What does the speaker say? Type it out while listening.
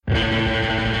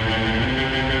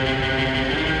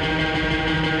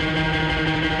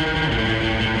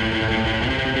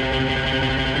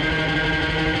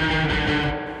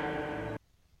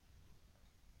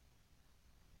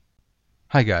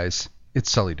Hi guys, it's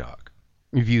Sully Dog,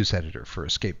 reviews editor for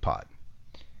Escape Pod.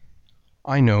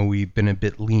 I know we've been a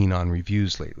bit lean on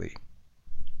reviews lately.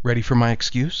 Ready for my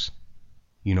excuse?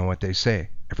 You know what they say,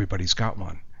 everybody's got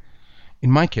one. In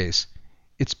my case,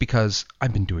 it's because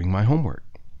I've been doing my homework.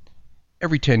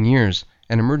 Every 10 years,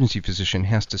 an emergency physician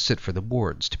has to sit for the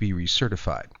boards to be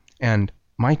recertified, and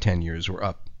my 10 years were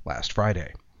up last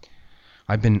Friday.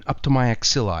 I've been up to my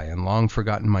axilli and long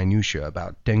forgotten minutiae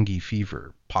about dengue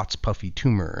fever, Pott's puffy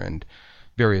tumor, and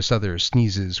various other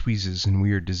sneezes, wheezes, and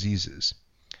weird diseases.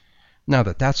 Now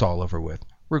that that's all over with,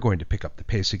 we're going to pick up the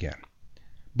pace again.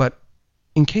 But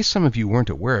in case some of you weren't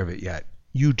aware of it yet,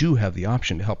 you do have the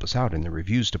option to help us out in the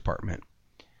reviews department.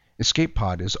 Escape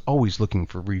Pod is always looking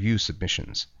for review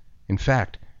submissions. In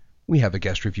fact, we have a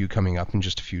guest review coming up in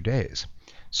just a few days.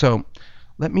 So,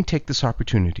 let me take this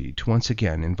opportunity to once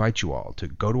again invite you all to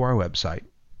go to our website,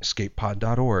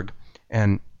 escapepod.org,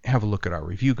 and have a look at our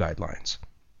review guidelines.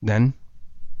 Then,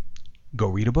 go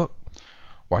read a book,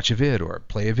 watch a vid, or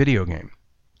play a video game,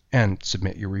 and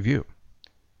submit your review.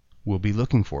 We'll be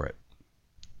looking for it.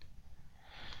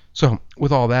 So,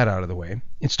 with all that out of the way,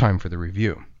 it's time for the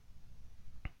review.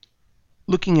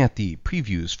 Looking at the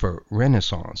previews for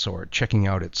Renaissance or checking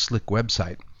out its slick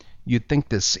website, you'd think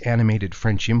this animated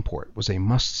French import was a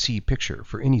must-see picture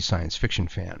for any science fiction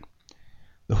fan.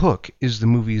 The hook is the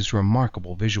movie's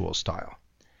remarkable visual style.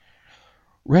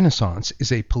 Renaissance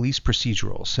is a police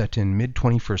procedural set in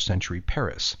mid-21st century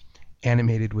Paris,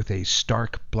 animated with a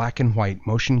stark black and white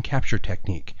motion capture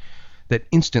technique that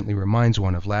instantly reminds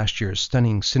one of last year's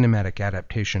stunning cinematic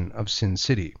adaptation of Sin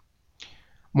City.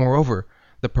 Moreover,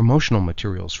 the promotional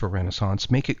materials for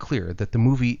Renaissance make it clear that the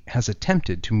movie has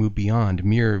attempted to move beyond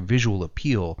mere visual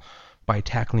appeal by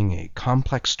tackling a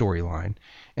complex storyline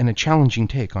and a challenging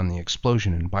take on the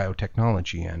explosion in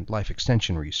biotechnology and life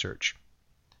extension research.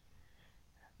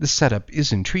 This setup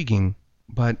is intriguing,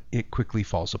 but it quickly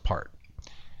falls apart.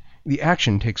 The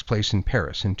action takes place in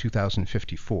Paris in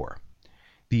 2054.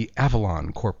 The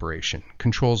Avalon Corporation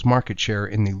controls market share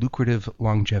in the lucrative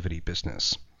longevity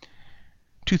business.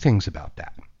 Two things about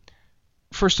that.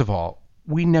 First of all,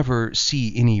 we never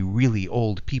see any really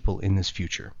old people in this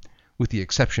future, with the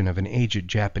exception of an aged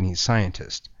Japanese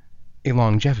scientist. A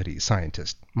longevity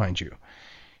scientist, mind you.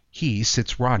 He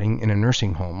sits rotting in a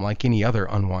nursing home like any other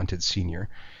unwanted senior,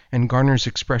 and garners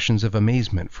expressions of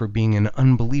amazement for being an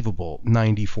unbelievable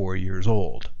 94 years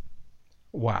old.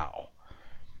 Wow.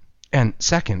 And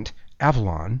second,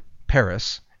 Avalon,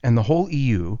 Paris, and the whole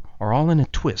EU are all in a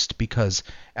twist because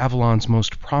Avalon's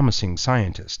most promising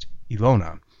scientist,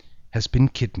 Ilona, has been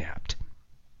kidnapped.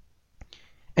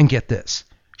 And get this,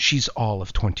 she's all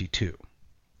of 22.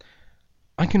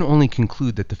 I can only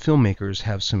conclude that the filmmakers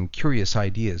have some curious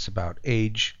ideas about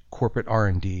age, corporate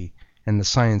R&D, and the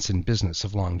science and business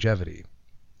of longevity.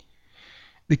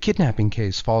 The kidnapping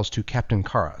case falls to Captain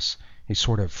Carras, a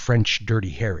sort of French Dirty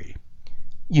Harry.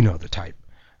 You know the type.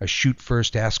 A shoot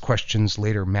first, ask questions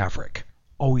later maverick,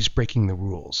 always breaking the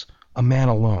rules, a man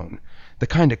alone, the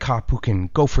kind of cop who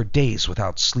can go for days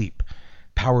without sleep,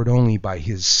 powered only by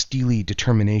his steely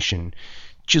determination,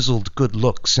 chiseled good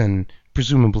looks, and,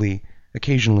 presumably,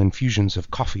 occasional infusions of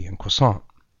coffee and croissant.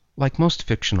 Like most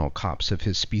fictional cops of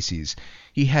his species,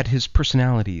 he had his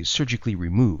personality surgically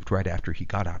removed right after he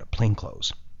got out of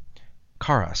plainclothes.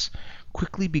 Carras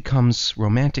quickly becomes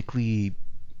romantically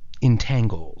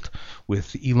entangled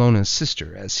with Ilona's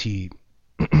sister as he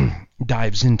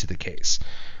dives into the case,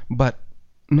 but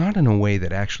not in a way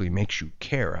that actually makes you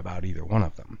care about either one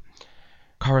of them.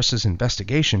 Carras's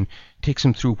investigation takes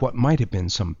him through what might have been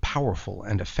some powerful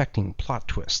and affecting plot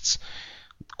twists: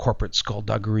 corporate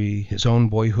skullduggery, his own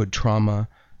boyhood trauma,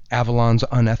 Avalon's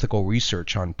unethical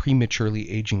research on prematurely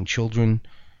aging children,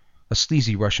 a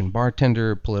sleazy Russian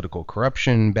bartender, political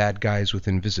corruption, bad guys with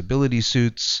invisibility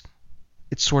suits.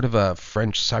 It's sort of a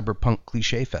French cyberpunk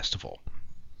cliché festival.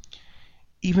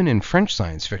 Even in French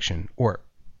science fiction, or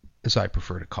as I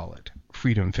prefer to call it,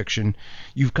 freedom fiction,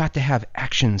 you've got to have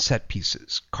action set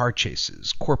pieces, car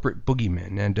chases, corporate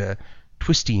boogeymen, and a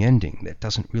twisty ending that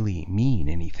doesn't really mean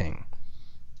anything.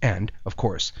 And, of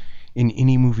course, in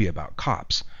any movie about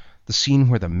cops, the scene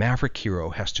where the maverick hero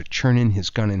has to churn in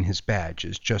his gun and his badge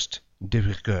is just de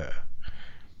rigueur.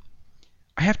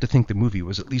 I have to think the movie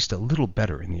was at least a little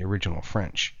better in the original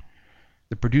French.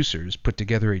 The producers put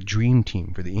together a dream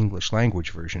team for the English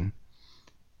language version.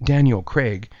 Daniel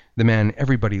Craig, the man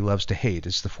everybody loves to hate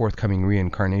as the forthcoming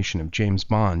reincarnation of James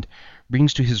Bond,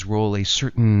 brings to his role a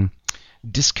certain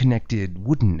disconnected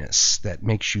woodenness that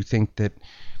makes you think that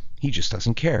he just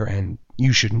doesn't care, and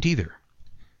you shouldn't either.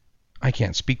 I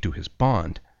can't speak to his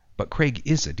Bond, but Craig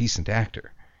is a decent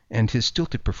actor, and his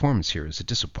stilted performance here is a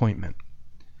disappointment.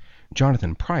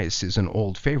 Jonathan Pryce is an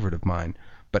old favorite of mine,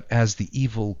 but as the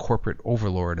evil corporate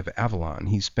overlord of Avalon,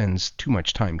 he spends too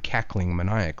much time cackling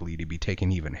maniacally to be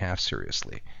taken even half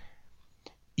seriously.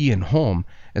 Ian Holm,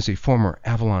 as a former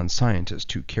Avalon scientist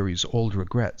who carries old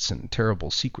regrets and terrible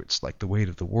secrets like the weight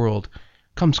of the world,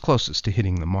 comes closest to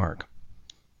hitting the mark.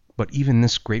 But even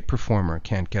this great performer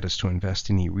can't get us to invest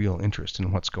any real interest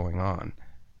in what's going on.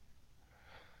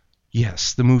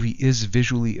 Yes, the movie is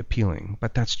visually appealing,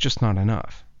 but that's just not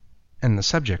enough. And the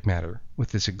subject matter,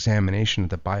 with this examination of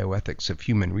the bioethics of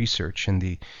human research and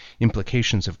the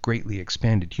implications of greatly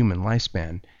expanded human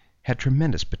lifespan, had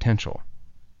tremendous potential.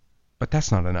 But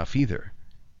that's not enough either.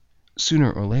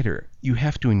 Sooner or later, you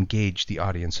have to engage the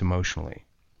audience emotionally.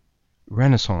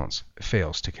 Renaissance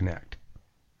fails to connect.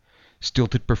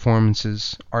 Stilted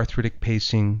performances, arthritic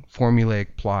pacing,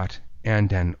 formulaic plot,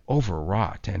 and an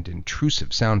overwrought and intrusive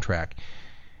soundtrack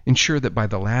ensure that by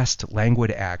the last languid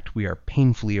act we are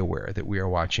painfully aware that we are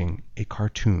watching a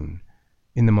cartoon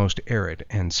in the most arid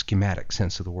and schematic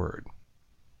sense of the word.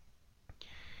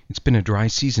 It's been a dry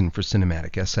season for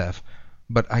cinematic SF,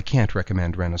 but I can't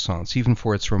recommend Renaissance even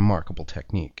for its remarkable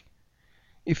technique.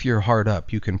 If you're hard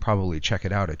up, you can probably check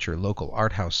it out at your local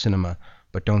art house cinema,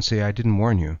 but don't say I didn't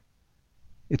warn you.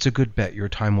 It's a good bet your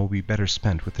time will be better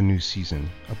spent with the new season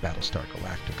of Battlestar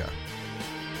Galactica.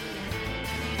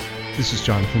 This is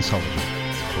Jonathan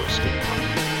Sullivan for State.